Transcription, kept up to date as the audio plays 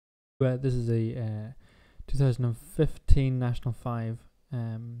This is a 2015 National 5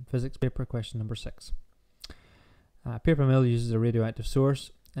 physics paper, question number 6. Paper mill uses a radioactive source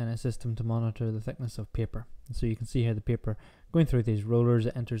and a system to monitor the thickness of paper. And so you can see here the paper going through these rollers.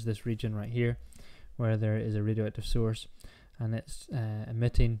 It enters this region right here where there is a radioactive source, and it's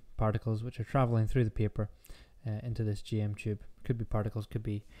emitting particles which are traveling through the paper into this GM tube. Could be particles, could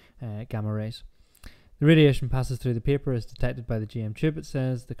be gamma rays. The radiation passes through the paper, is detected by the GM tube. It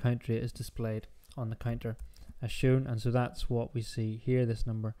says the count rate is displayed on the counter as shown, and so that's what we see here, this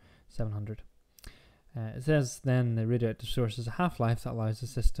number 700. It says then the radioactive source has a half-life that allows the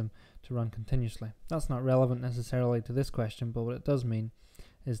system to run continuously. That's not relevant necessarily to this question, but what it does mean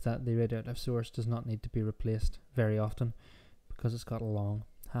is that the radioactive source does not need to be replaced very often because it's got a long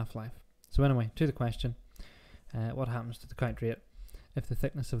half-life. So anyway, to the question, what happens to the count rate if the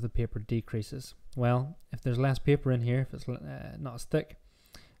thickness of the paper decreases? Well, if there's less paper in here, if it's not as thick,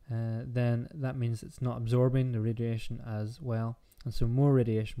 then that means it's not absorbing the radiation as well, and so more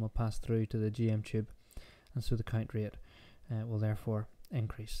radiation will pass through to the GM tube, and so the count rate will therefore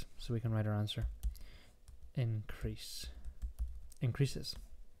increase. So we can write our answer: increases.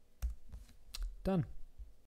 Done.